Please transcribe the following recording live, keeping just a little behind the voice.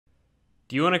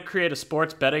Do you want to create a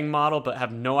sports betting model but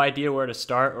have no idea where to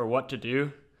start or what to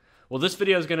do? Well, this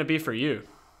video is going to be for you.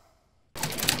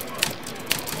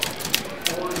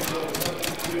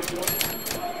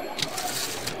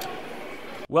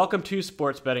 Welcome to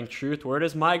Sports Betting Truth, where it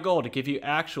is my goal to give you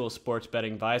actual sports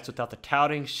betting advice without the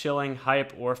touting, shilling,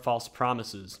 hype, or false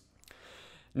promises.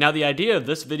 Now, the idea of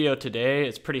this video today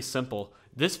is pretty simple.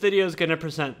 This video is going to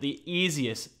present the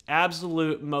easiest,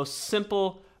 absolute, most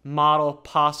simple model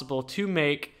possible to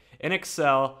make in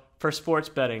Excel for sports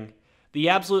betting. The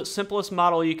absolute simplest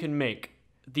model you can make.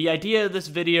 The idea of this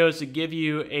video is to give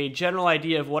you a general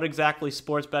idea of what exactly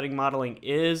sports betting modeling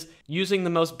is, using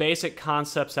the most basic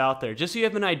concepts out there, just so you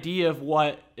have an idea of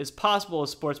what is possible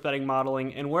with sports betting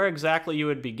modeling and where exactly you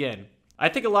would begin. I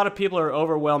think a lot of people are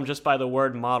overwhelmed just by the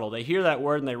word model. They hear that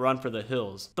word and they run for the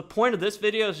hills. The point of this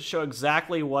video is to show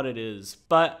exactly what it is,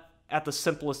 but at the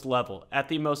simplest level, at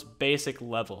the most basic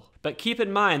level. But keep in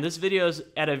mind, this video is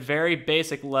at a very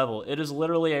basic level. It is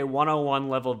literally a 101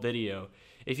 level video.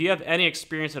 If you have any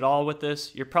experience at all with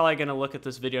this, you're probably gonna look at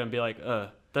this video and be like,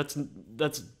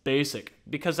 that's basic.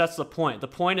 Because that's the point. The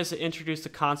point is to introduce the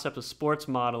concept of sports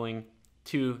modeling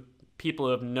to people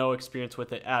who have no experience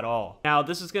with it at all. Now,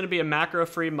 this is gonna be a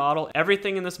macro-free model.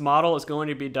 Everything in this model is going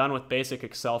to be done with basic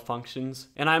Excel functions.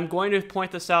 And I'm going to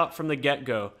point this out from the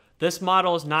get-go. This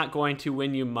model is not going to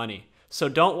win you money. So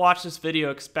don't watch this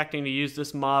video expecting to use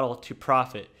this model to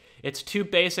profit. It's too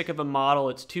basic of a model,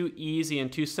 it's too easy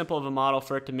and too simple of a model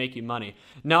for it to make you money.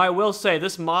 Now, I will say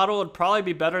this model would probably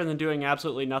be better than doing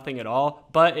absolutely nothing at all,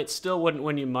 but it still wouldn't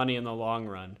win you money in the long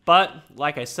run. But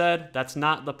like I said, that's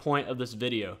not the point of this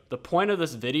video. The point of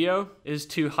this video is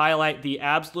to highlight the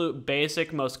absolute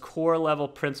basic, most core level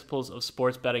principles of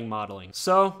sports betting modeling.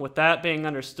 So with that being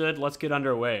understood, let's get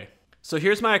underway. So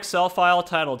here's my Excel file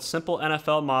titled Simple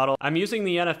NFL Model. I'm using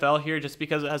the NFL here just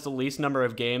because it has the least number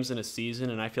of games in a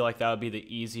season, and I feel like that would be the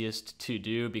easiest to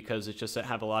do because it just doesn't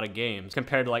have a lot of games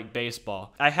compared to like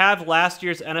baseball. I have last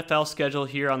year's NFL schedule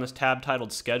here on this tab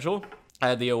titled Schedule. I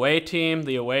have the away team,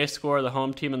 the away score, the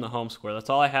home team, and the home score.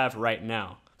 That's all I have right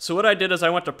now. So what I did is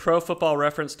I went to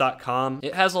profootballreference.com.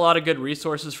 It has a lot of good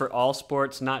resources for all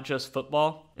sports, not just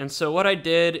football. And so what I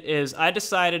did is I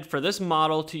decided for this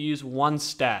model to use one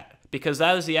stat, because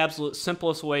that is the absolute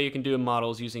simplest way you can do a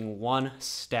model, is using one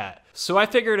stat. So I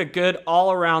figured a good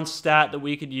all-around stat that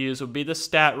we could use would be this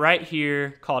stat right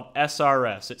here called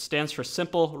SRS. It stands for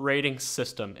Simple Rating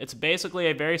System. It's basically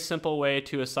a very simple way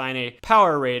to assign a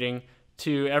power rating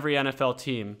to every NFL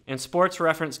team. And Sports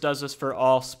Reference does this for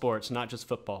all sports, not just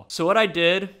football. So what I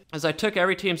did is I took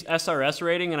every team's SRS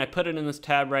rating and I put it in this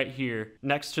tab right here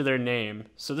next to their name.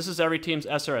 So this is every team's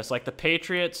SRS, like the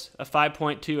Patriots, a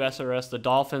 5.2 SRS, the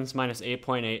Dolphins, minus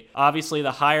 8.8. Obviously,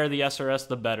 the higher the SRS,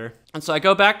 the better. And so I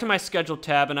go back to my schedule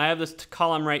tab and I have this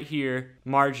column right here,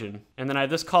 margin. And then I have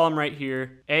this column right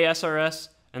here, ASRS,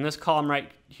 and this column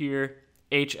right here,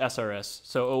 HSRS.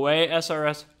 So away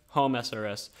SRS, home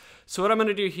SRS. So what I'm going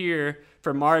to do here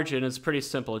for margin is pretty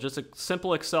simple. Just a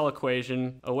simple Excel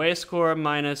equation. Away score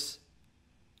minus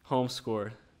home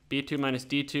score. B2 minus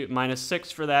D2 minus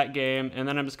 6 for that game. And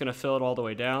then I'm just going to fill it all the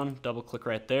way down. Double click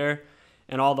right there.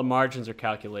 And all the margins are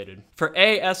calculated. For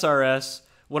ASRS,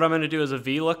 what I'm going to do is a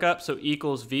VLOOKUP. So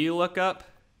equals VLOOKUP.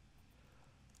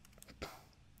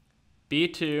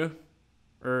 B2,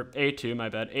 or A2, my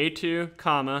bad. A2,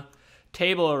 comma,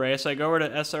 table array. So I go over to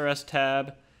SRS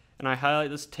tab and I highlight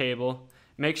this table.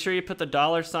 Make sure you put the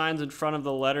dollar signs in front of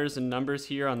the letters and numbers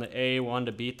here on the A1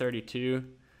 to B32.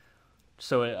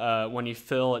 So when you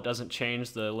fill, it doesn't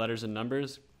change the letters and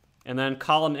numbers. And then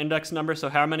column index number, so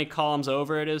how many columns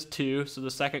over it is, 2. So the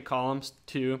second column's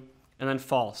 2, and then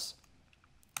false.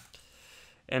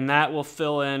 And that will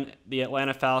fill in the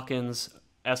Atlanta Falcons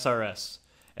SRS.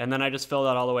 And then I just fill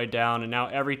that all the way down, and now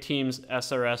every team's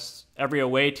SRS, every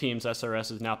away team's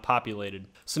SRS is now populated.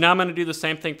 So now I'm going to do the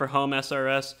same thing for home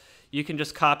SRS. You can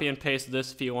just copy and paste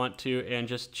this if you want to, and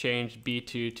just change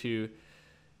B2 to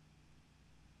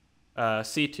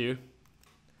C2.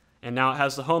 And now it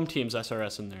has the home team's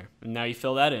SRS in there. And now you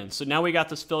fill that in. So now we got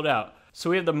this filled out. So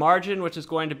we have the margin, which is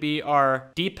going to be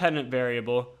our dependent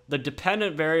variable. The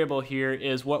dependent variable here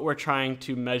is what we're trying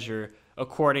to measure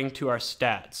according to our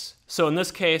stats. So in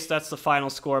this case, that's the final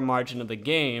score margin of the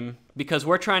game, because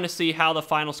we're trying to see how the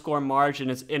final score margin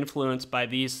is influenced by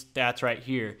these stats right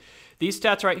here. These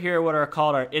stats right here are what are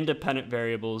called our independent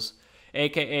variables,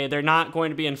 aka they're not going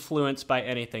to be influenced by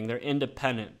anything. They're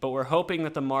independent, but we're hoping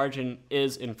that the margin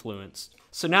is influenced.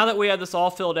 So now that we have this all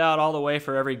filled out all the way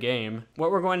for every game,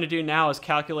 what we're going to do now is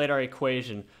calculate our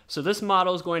equation. So this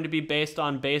model is going to be based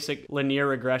on basic linear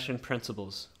regression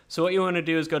principles. So what you want to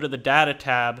do is go to the Data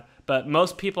tab, but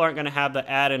most people aren't going to have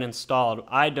the add-in installed.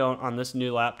 I don't on this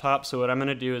new laptop, so what I'm going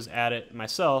to do is add it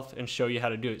myself and show you how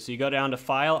to do it. So you go down to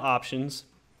File Options,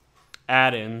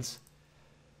 Add-ins,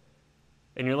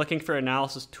 and you're looking for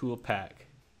Analysis Tool Pack.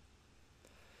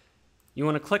 You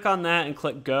want to click on that and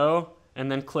click Go,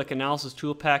 and then click Analysis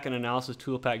Tool Pack and Analysis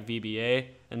Tool Pack VBA,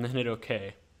 and then hit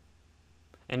OK.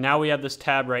 And now we have this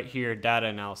tab right here, Data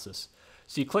Analysis.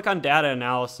 So you click on Data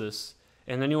Analysis,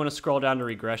 and then you want to scroll down to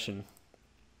Regression.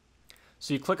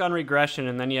 So you click on Regression,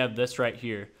 and then you have this right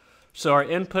here. So our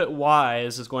input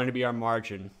y's is going to be our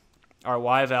margin. Our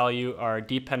y value, our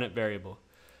dependent variable.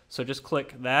 So just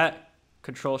click that,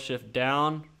 Control-Shift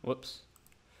down, whoops,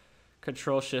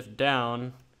 Control-Shift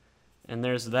down, and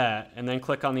there's that. And then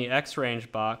click on the X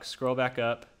range box, scroll back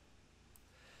up,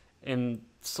 and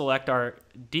select our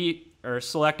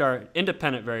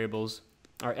independent variables,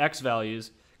 our X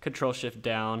values, Control-Shift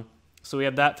down. So we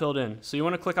have that filled in. So you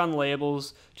want to click on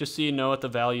labels just so you know what the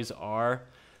values are.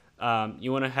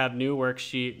 You want to have new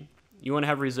worksheet. You want to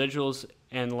have residuals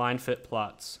and line fit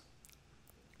plots.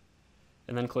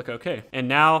 And then click OK. And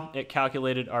now it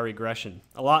calculated our regression.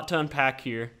 A lot to unpack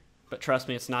here, but trust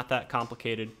me, it's not that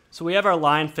complicated. So we have our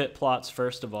line fit plots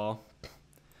first of all.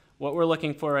 What we're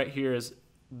looking for right here is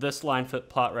this line fit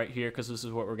plot right here, because this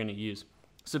is what we're going to use.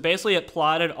 So basically it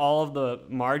plotted all of the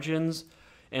margins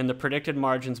and the predicted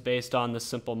margins based on this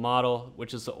simple model,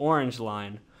 which is the orange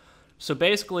line. So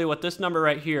basically what this number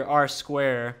right here, R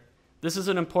square, this is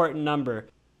an important number.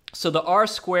 So the R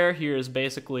square here is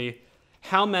basically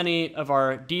how many of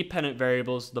our dependent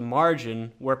variables, the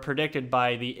margin, were predicted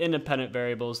by the independent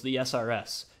variables, the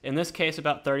SRS. In this case,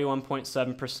 about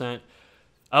 31.7%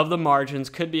 of the margins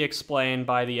could be explained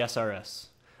by the SRS,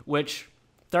 which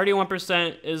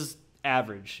 31% is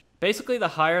average. Basically, the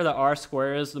higher the R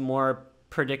square is, the more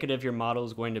predicative your model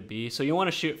is going to be. So you want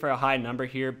to shoot for a high number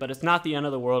here, but it's not the end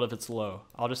of the world if it's low.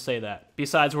 I'll just say that.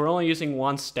 Besides, we're only using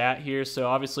one stat here, so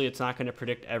obviously it's not going to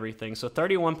predict everything. So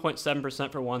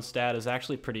 31.7% for one stat is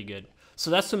actually pretty good. So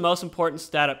that's the most important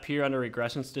stat up here under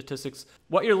regression statistics.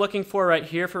 What you're looking for right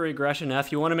here for regression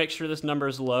F, you want to make sure this number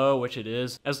is low, which it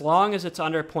is. As long as it's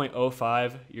under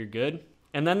 0.05, you're good.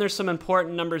 And then there's some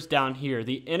important numbers down here.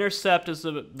 The intercept is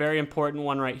a very important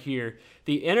one right here.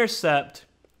 The intercept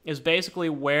is basically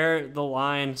where the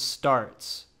line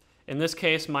starts. In this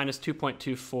case, minus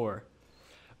 2.24.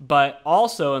 But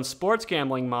also in sports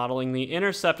gambling modeling, the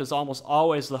intercept is almost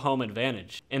always the home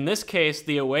advantage. In this case,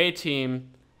 the away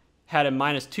team had a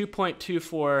minus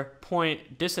 2.24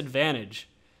 point disadvantage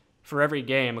for every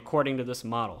game according to this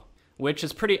model, which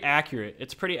is pretty accurate.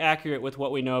 It's pretty accurate with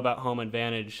what we know about home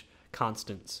advantage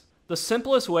constants. The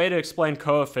simplest way to explain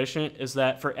coefficient is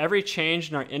that for every change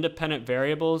in our independent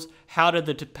variables, how did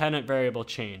the dependent variable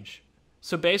change?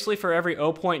 So basically for every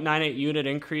 0.98 unit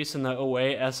increase in the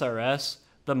away SRS,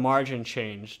 the margin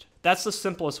changed. That's the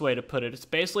simplest way to put it. It's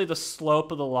basically the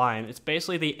slope of the line. It's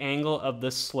basically the angle of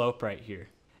this slope right here.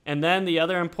 And then the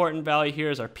other important value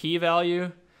here is our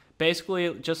p-value.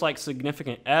 Basically, just like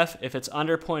significant F, if it's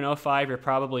under 0.05, you're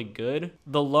probably good.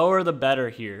 The lower the better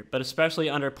here, but especially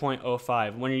under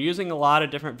 0.05. When you're using a lot of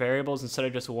different variables instead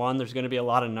of just one, there's going to be a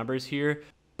lot of numbers here,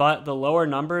 but the lower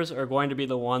numbers are going to be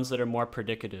the ones that are more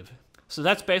predicative. So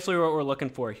that's basically what we're looking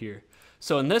for here.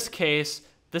 So in this case,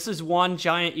 this is one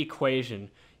giant equation.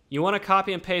 You want to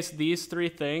copy and paste these three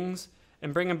things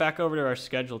and bring them back over to our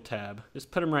schedule tab. Just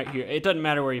put them right here. It doesn't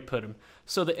matter where you put them.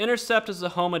 So the intercept is the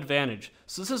home advantage.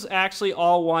 So this is actually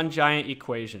all one giant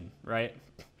equation, right?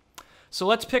 So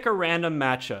let's pick a random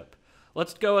matchup.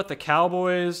 Let's go with the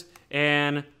Cowboys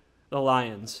and the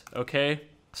Lions, okay?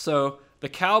 So the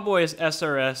Cowboys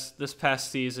SRS this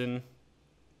past season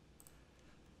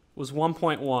was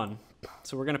 1.1.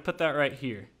 So we're going to put that right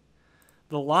here.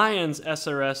 The Lions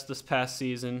SRS this past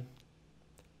season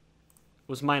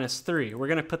was -3. We're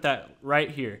going to put that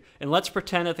right here. And let's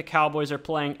pretend that the Cowboys are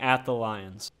playing at the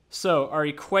Lions. So our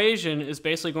equation is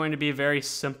basically going to be very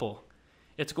simple.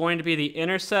 It's going to be the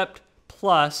intercept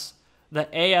plus the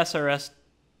ASRS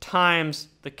times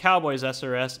the Cowboys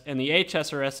SRS and the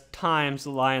HSRS times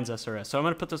the Lions SRS. So I'm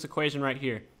going to put this equation right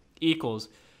here. Equals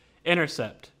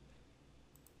intercept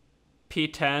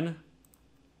P10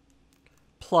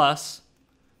 plus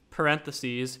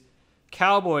parentheses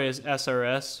Cowboys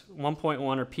SRS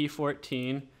 1.1 or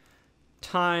P14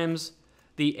 times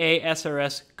the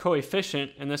ASRS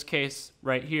coefficient, in this case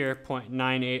right here,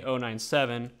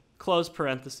 0.98097, close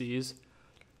parentheses,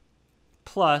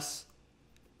 plus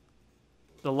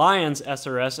the Lions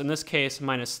SRS, in this case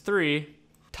 -3,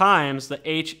 times the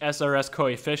HSRS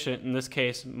coefficient, in this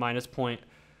case minus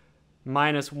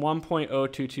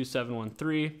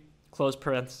 1.022713, close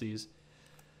parentheses.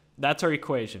 That's our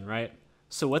equation, right?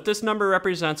 So what this number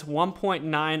represents,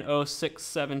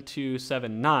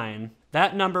 1.906727.9,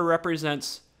 that number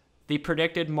represents the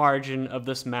predicted margin of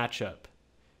this matchup.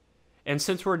 And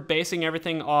since we're basing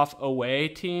everything off away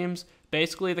teams,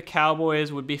 basically the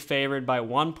Cowboys would be favored by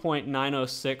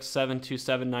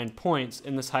 1.9067279 points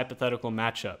in this hypothetical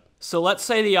matchup. So let's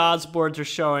say the odds boards are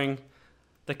showing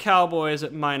the Cowboys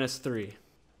at -3.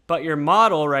 But your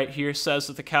model right here says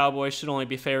that the Cowboys should only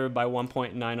be favored by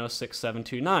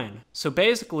 1.906729. So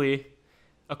basically,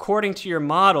 according to your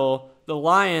model, the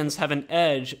Lions have an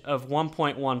edge of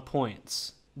 1.1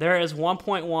 points. There is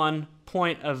 1.1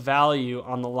 point of value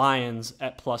on the Lions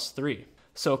at +3.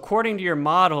 So according to your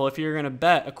model, if you're going to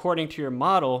bet according to your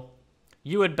model,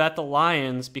 you would bet the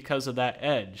Lions because of that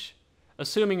edge,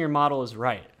 assuming your model is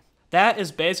right. That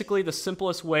is basically the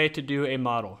simplest way to do a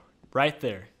model, right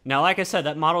there. Now, like I said,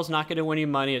 that model's not going to win you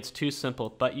money. It's too simple,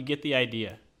 but you get the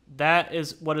idea. That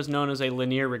is what is known as a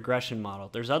linear regression model.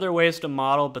 There's other ways to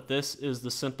model, but this is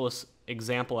the simplest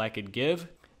example I could give.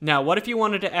 Now, what if you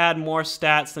wanted to add more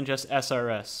stats than just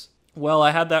SRS? Well,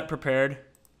 I had that prepared.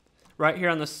 Right here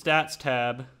on the stats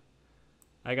tab,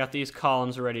 I got these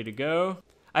columns ready to go.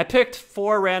 I picked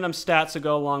 4 random stats to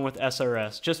go along with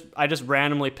SRS. I just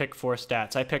randomly picked 4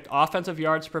 stats. I picked offensive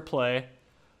yards per play,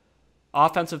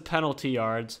 offensive penalty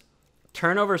yards,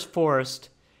 turnovers forced,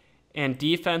 and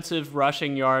defensive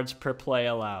rushing yards per play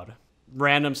allowed.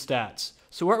 Random stats.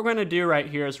 So what we're going to do right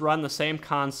here is run the same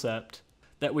concept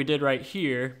that we did right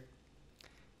here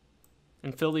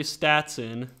and fill these stats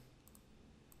in.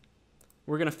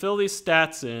 We're going to fill these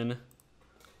stats in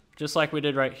just like we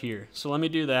did right here. So let me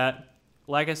do that.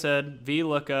 Like I said,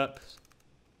 VLOOKUP.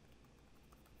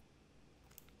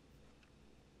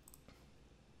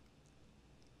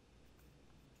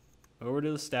 Over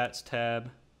to the stats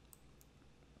tab.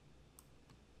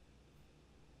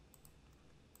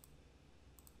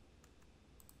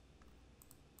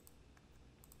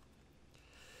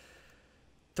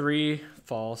 Three,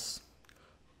 false.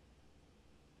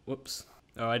 Whoops.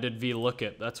 Oh, I did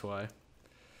VLOOKUP, that's why.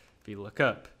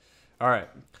 VLOOKUP. All right.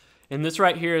 And this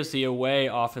right here is the away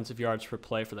offensive yards per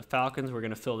play for the Falcons. We're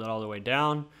going to fill that all the way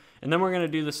down. And then we're going to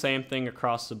do the same thing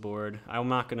across the board. I'm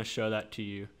not going to show that to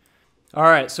you. All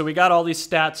right, so we got all these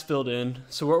stats filled in.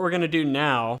 So what we're going to do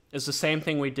now is the same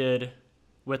thing we did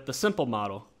with the simple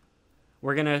model.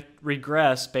 We're going to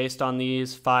regress based on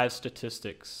these 5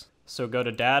 statistics. So go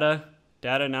to data,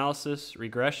 data analysis,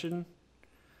 regression.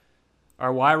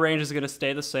 Our Y range is going to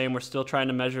stay the same. We're still trying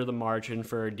to measure the margin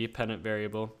for a dependent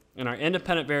variable. And our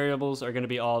independent variables are going to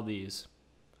be all these.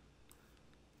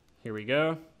 Here we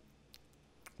go.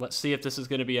 Let's see if this is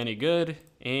going to be any good.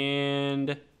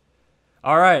 And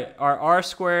all right, our R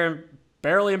square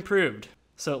barely improved.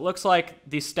 So it looks like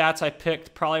these stats I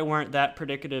picked probably weren't that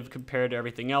predicative compared to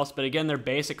everything else. But again, they're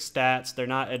basic stats. They're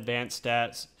not advanced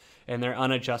stats. And they're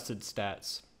unadjusted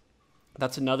stats.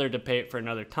 That's another debate for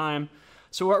another time.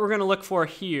 So what we're going to look for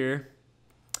here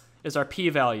is our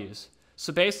p-values.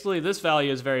 So basically this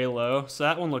value is very low, so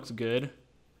that one looks good.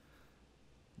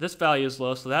 This value is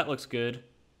low, so that looks good.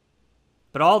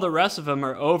 But all the rest of them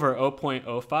are over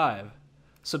 0.05.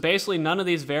 So basically none of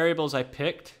these variables I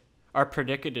picked are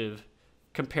predicative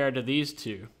compared to these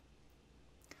two.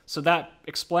 So that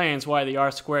explains why the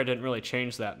R squared didn't really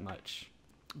change that much.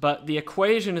 But the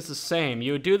equation is the same.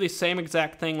 You would do the same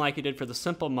exact thing like you did for the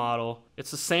simple model.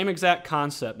 It's the same exact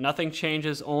concept. Nothing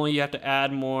changes, only you have to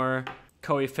add more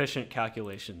coefficient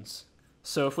calculations.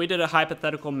 So if we did a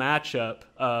hypothetical matchup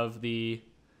of the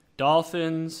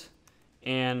Dolphins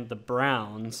and the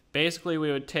Browns, basically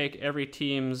we would take every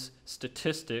team's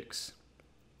statistics.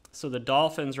 So the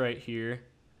Dolphins right here,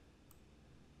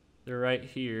 they're right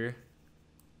here.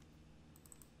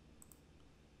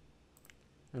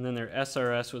 And then their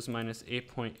SRS was minus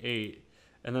 8.8.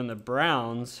 And then the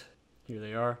Browns, here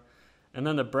they are. And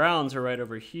then the Browns are right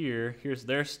over here. Here's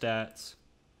their stats.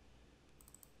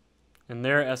 And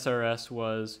their SRS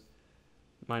was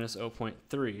minus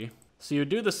 0.3. So you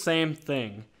do the same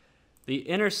thing. The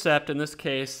intercept in this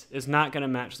case is not going to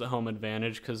match the home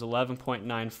advantage because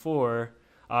 11.94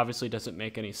 obviously doesn't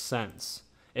make any sense.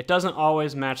 It doesn't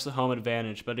always match the home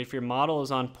advantage, but if your model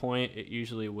is on point, it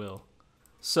usually will.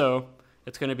 So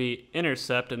it's going to be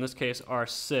intercept, in this case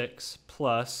R6,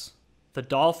 plus the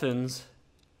Dolphins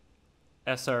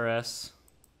SRS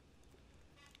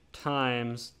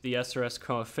times the SRS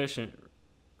coefficient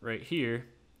right here,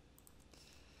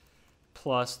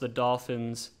 plus the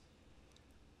Dolphins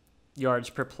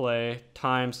yards per play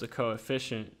times the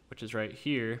coefficient, which is right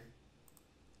here,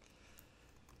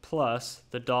 plus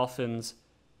the Dolphins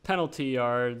penalty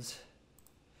yards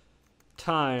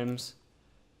times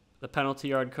the penalty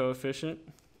yard coefficient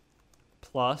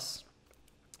plus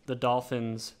the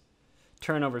Dolphins'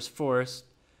 turnovers forced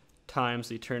times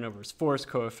the turnovers forced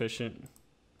coefficient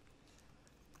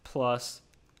plus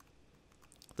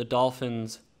the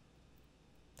Dolphins'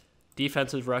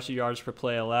 defensive rushing yards per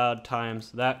play allowed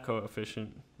times that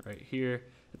coefficient right here.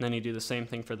 And then you do the same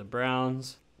thing for the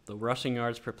Browns, the rushing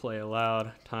yards per play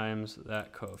allowed times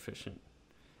that coefficient.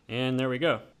 And there we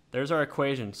go. There's our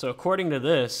equation. So according to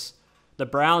this, the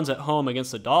Browns at home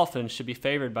against the Dolphins should be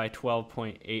favored by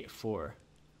 12.84,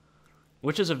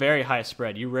 which is a very high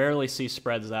spread. You rarely see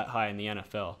spreads that high in the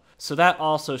NFL. So that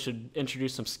also should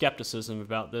introduce some skepticism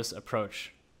about this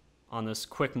approach on this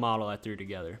quick model I threw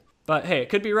together. But hey, it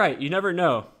could be right. You never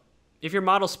know. If your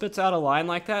model spits out a line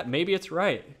like that, maybe it's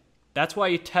right. That's why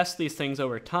you test these things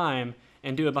over time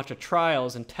and do a bunch of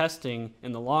trials and testing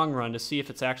in the long run to see if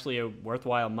it's actually a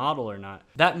worthwhile model or not.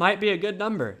 That might be a good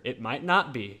number. It might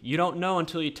not be. You don't know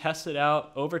until you test it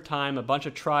out over time, a bunch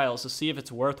of trials to see if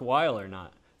it's worthwhile or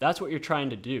not. That's what you're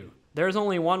trying to do. There's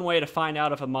only one way to find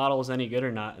out if a model is any good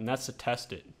or not, and that's to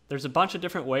test it. There's a bunch of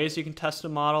different ways you can test a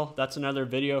model. That's another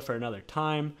video for another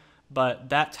time, but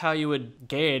that's how you would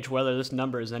gauge whether this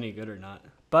number is any good or not.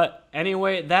 But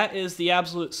anyway, that is the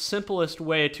absolute simplest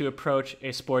way to approach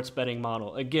a sports betting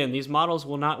model. Again, these models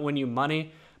will not win you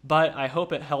money, but I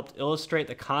hope it helped illustrate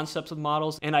the concepts of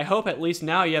models, and I hope at least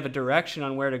now you have a direction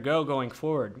on where to go going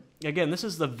forward. Again, this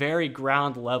is the very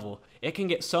ground level. It can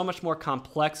get so much more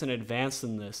complex and advanced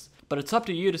than this, but it's up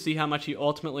to you to see how much you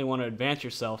ultimately want to advance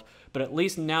yourself, but at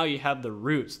least now you have the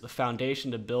roots, the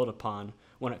foundation to build upon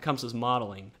when it comes to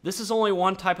modeling. This is only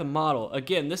one type of model.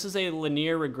 Again, this is a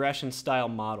linear regression style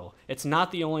model. It's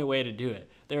not the only way to do it.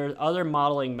 There are other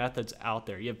modeling methods out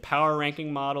there. You have power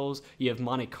ranking models, you have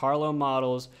Monte Carlo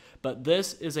models, but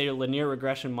this is a linear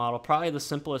regression model, probably the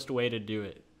simplest way to do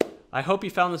it. I hope you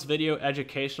found this video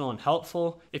educational and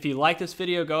helpful. If you like this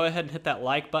video, go ahead and hit that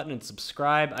like button and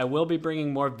subscribe. I will be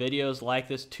bringing more videos like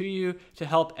this to you to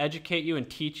help educate you and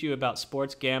teach you about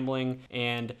sports gambling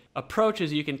and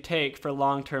approaches you can take for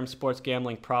long-term sports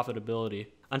gambling profitability.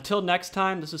 Until next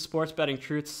time, this is Sports Betting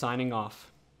Truth signing off.